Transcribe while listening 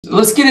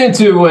Let's get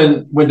into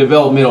when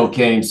developmental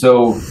came.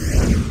 So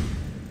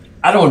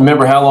I don't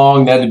remember how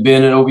long that had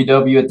been at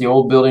OVW at the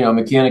old building on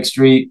Mechanic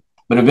Street,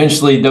 but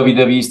eventually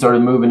WWE started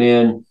moving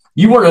in.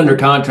 You weren't under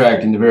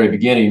contract in the very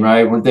beginning,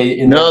 right? Weren't they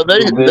in there No, a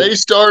little bit? they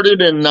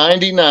started in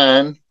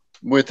 '99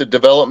 with the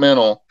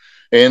developmental,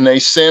 and they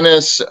sent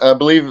us, I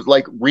believe,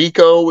 like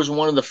Rico was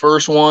one of the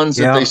first ones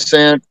that they Yeah.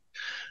 sent,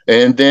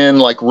 and then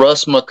like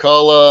Russ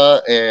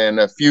McCullough and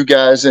a few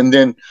guys, and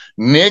then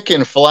Nick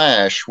and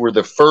Flash were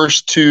the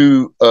first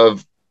two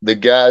of the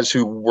guys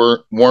who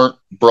weren't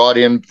brought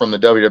in from the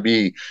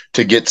WWE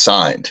to get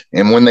signed.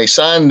 And when they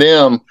signed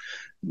them,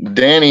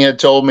 Danny had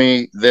told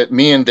me that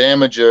me and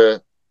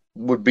Damaja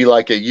would be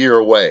like a year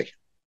away.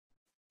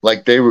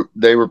 Like they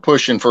were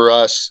pushing for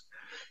us.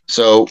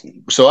 So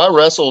I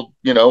wrestled,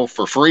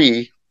 for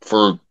free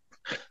for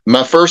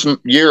my first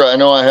year. I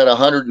know I had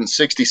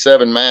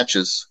 167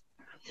 matches.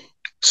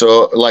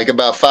 So like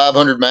about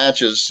 500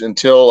 matches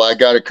until I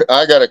got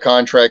a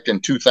contract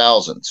in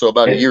 2000. So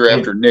about a And, year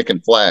after and Nick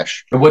and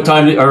Flash. what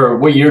time or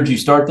what year did you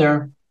start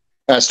there?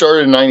 I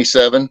started in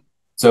 '97.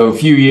 So a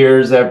few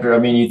years after. I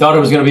mean, you thought it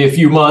was going to be a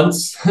few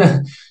months,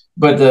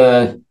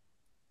 but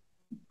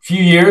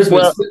few years.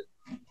 But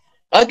Well,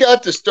 I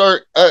got to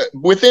start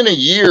within a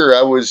year.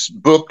 I was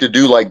booked to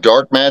do like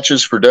dark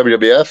matches for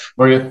WWF,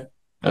 were you?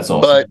 That's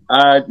but awesome.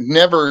 I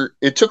never.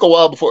 It took a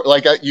while before.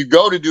 Like you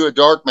go to do a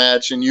dark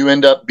match and you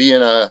end up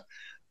being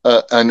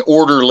an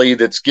orderly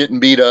that's getting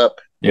beat up.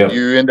 Yeah.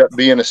 You end up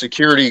being a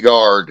security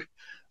guard.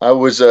 I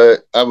was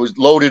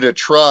loaded a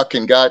truck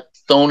and got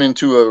thrown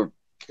into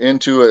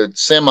a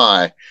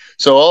semi.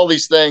 So all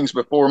these things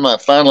before my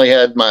finally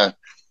had my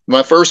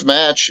first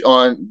match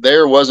on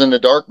there wasn't a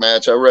dark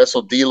match. I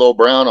wrestled D'Lo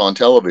Brown on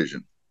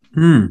television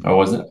I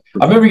wasn't.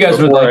 I remember you guys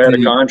were before I like had a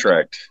the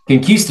contract.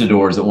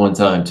 conquistadors at one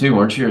time too,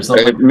 weren't you, or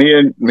something like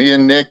that? Me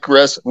and Nick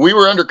we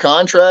were under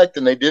contract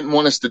and they didn't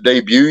want us to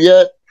debut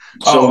yet.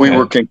 So Oh, we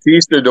were okay.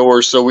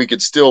 conquistadors so we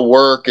could still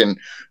work, and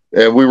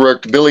we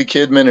worked Billy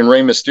Kidman and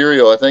Rey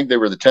Mysterio. I think they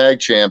were the tag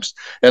champs.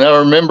 And I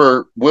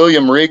remember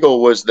William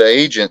Regal was the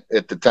agent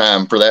at the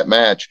time for that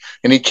match.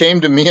 And he came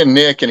to me and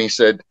Nick and he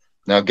said,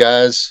 "Now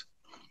guys,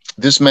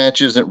 this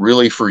match isn't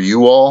really for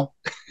you all."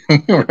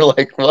 We were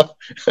like, "What?"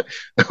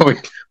 we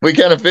we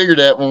kind of figured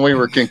that when we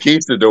were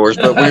conquistadors,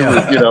 but we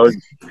were, Yeah.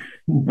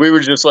 we were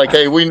just like,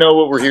 "Hey, we know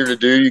what we're here to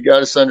do. You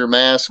got us under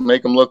mask,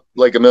 make them look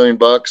like $1 million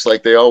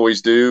like they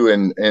always do,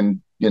 and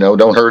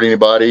don't hurt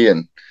anybody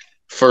and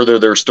further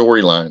their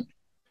storyline."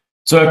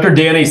 So after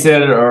Danny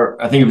said,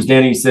 or I think it was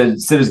Danny said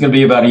it's going to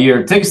be about a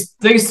year. Takes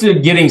to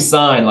getting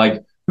signed.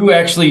 Like, who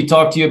actually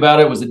talked to you about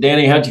it? Was it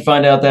Danny? How'd you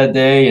find out that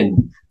day?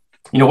 And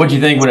what'd you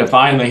think when it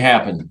finally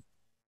happened?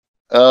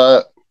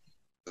 Uh,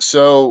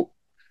 so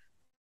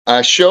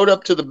I showed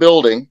up to the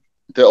building,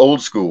 the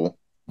old school,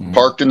 Mhm.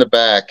 parked in the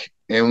back.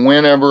 And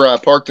whenever I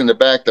parked in the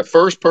back, the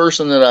first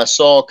person that I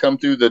saw come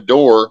through the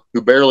door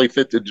who barely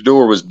fit the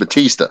door was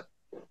Batista.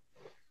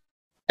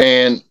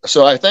 And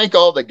so I think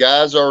all the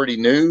guys already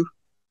knew,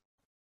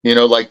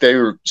 like they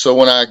were. So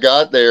when I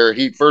got there,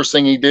 first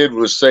thing he did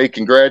was say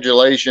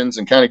congratulations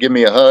and kind of give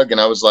me a hug.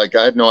 And I was like,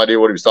 I had no idea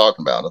what he was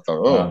talking about. I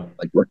thought, oh, Wow.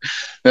 like what?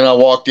 Then I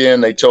walked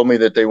in, they told me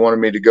that they wanted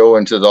me to go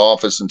into the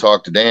office and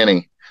talk to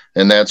Danny.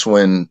 And that's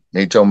when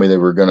they told me they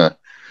were going to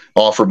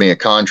offer me a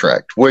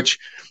contract, which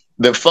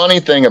the funny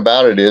thing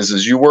about it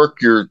is you work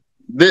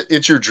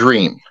it's your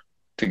dream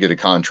to get a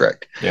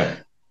contract. Yeah.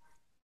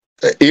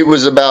 It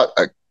was about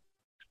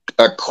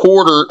a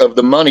quarter of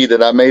the money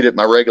that I made at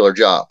my regular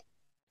job,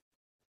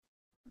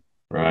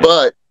 Right.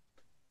 but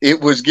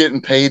it was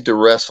getting paid to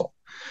wrestle.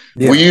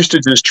 Yeah. We used to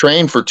just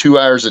train for 2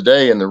 hours a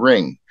day in the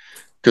ring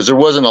because there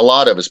wasn't a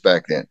lot of us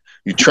back then.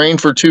 You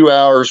trained for 2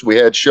 hours. We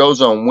had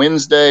shows on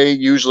Wednesday,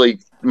 usually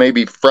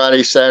maybe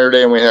Friday,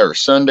 Saturday, and we had our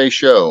Sunday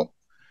show.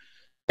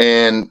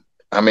 And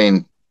I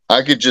mean,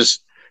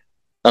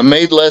 I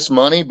made less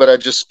money, but I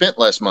just spent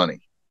less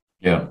money.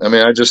 Yeah. I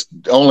mean, I just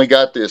only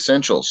got the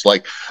essentials.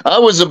 Like I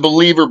was a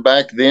believer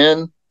back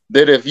then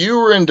that if you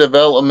were in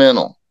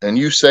developmental and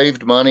you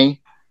saved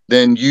money,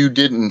 then you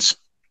didn't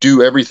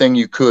do everything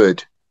you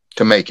could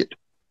to make it.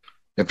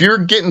 If you're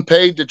getting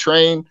paid to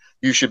train,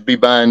 you should be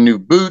buying new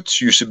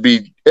boots. You should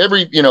be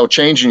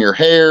changing your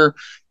hair,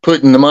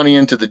 putting the money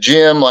into the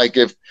gym. Like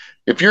if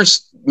you're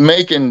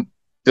making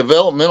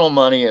developmental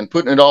money and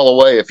putting it all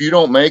away, if you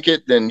don't make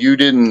it, then you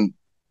didn't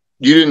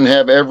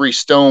have every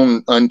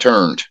stone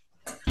unturned.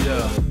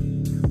 Yeah,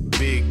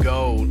 big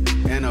gold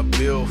and a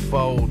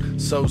billfold,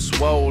 so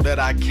swole that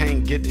I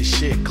can't get the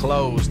shit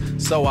closed.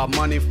 So I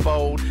money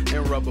fold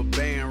and rubber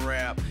band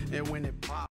wrap, and when it